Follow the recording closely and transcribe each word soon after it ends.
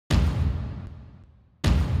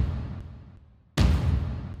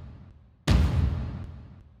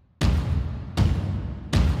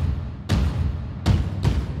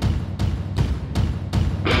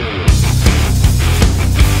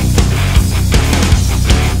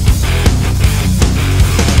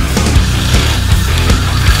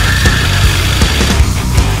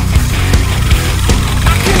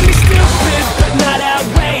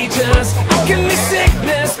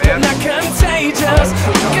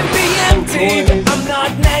identity, but I'm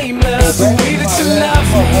not nameless. The way that you love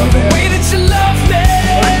me, the way that you love me.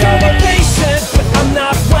 I can be patient, but I'm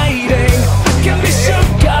not waiting. I can be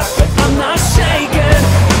shook up, but I'm not shaken.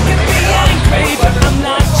 I can be angry, but I'm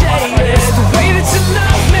not jaded. The way that you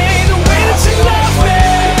love me, the way that you love me.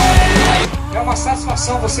 É uma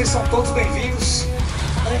satisfação, vocês são todos bem-vindos.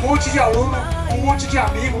 Um monte de aluno, um monte de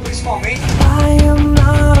amigo, principalmente. I am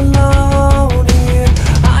not alone here.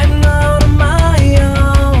 I'm not on my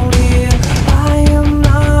own here. I am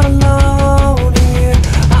not alone here.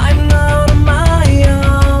 I'm not on my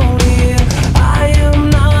own here. I am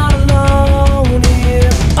not alone here.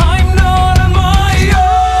 I'm not on my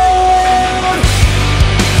own.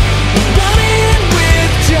 Running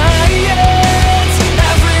with giants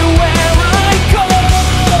everywhere I go.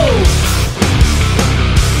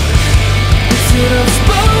 Should have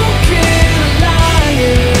spoken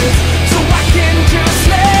liars so I can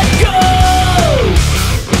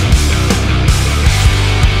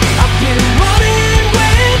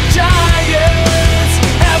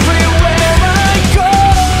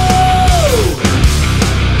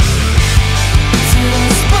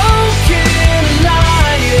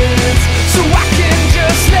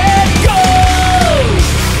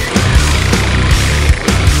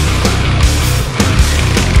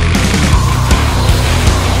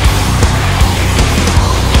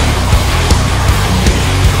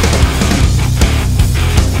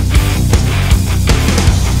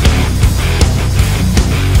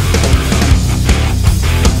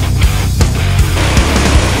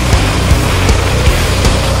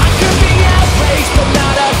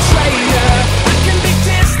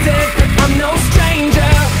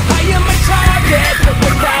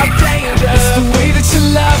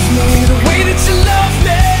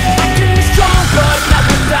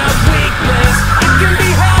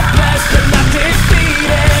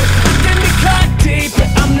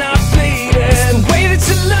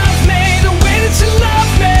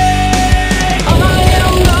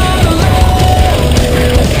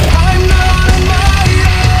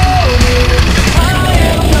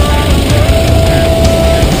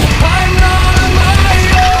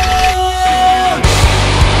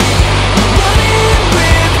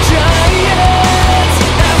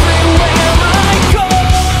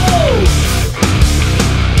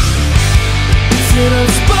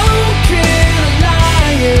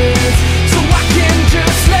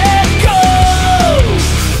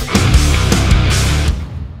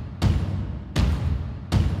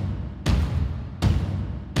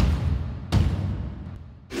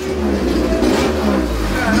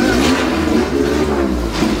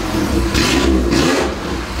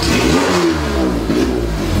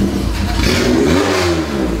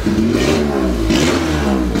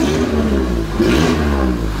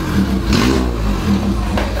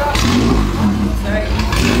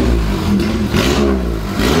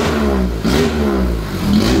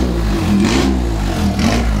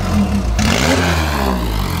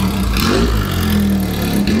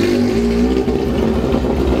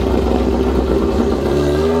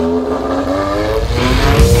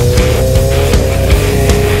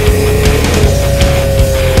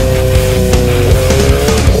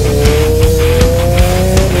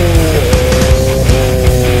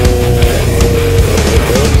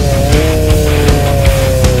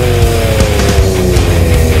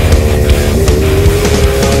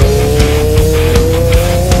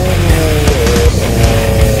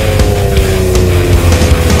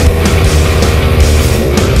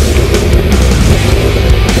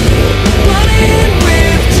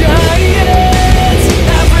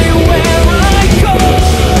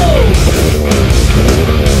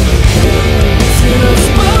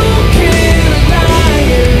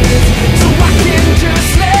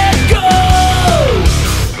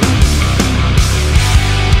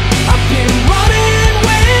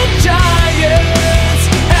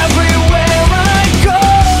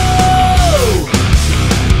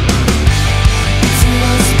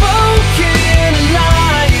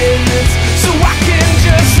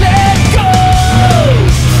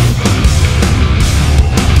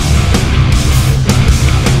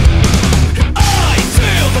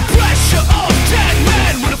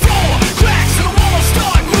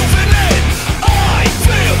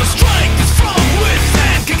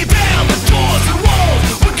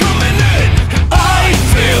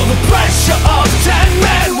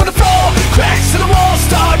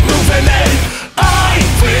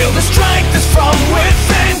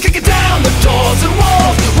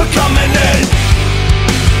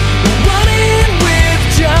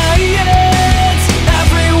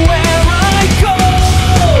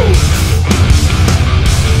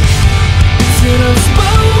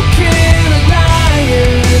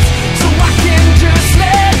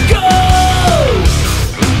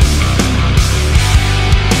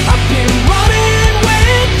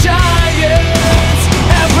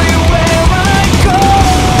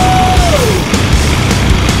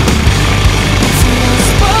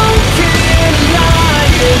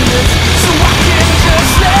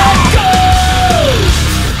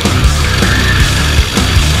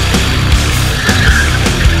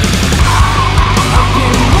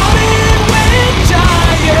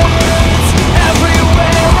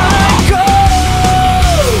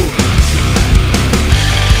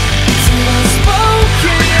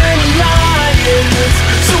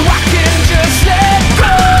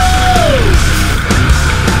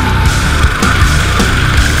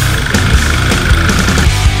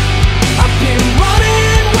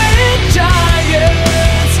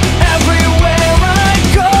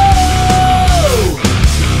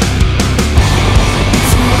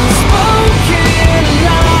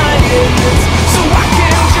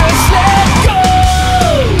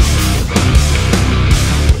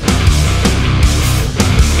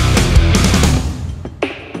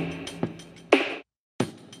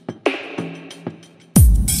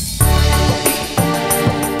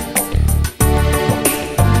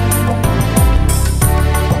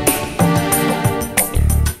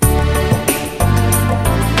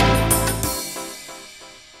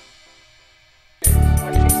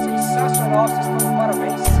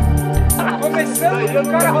parecendo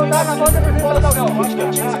um cara rodar na volta pra cima do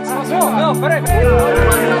Galvão. Não, peraí.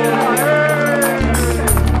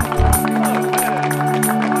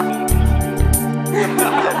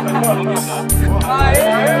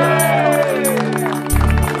 Aê!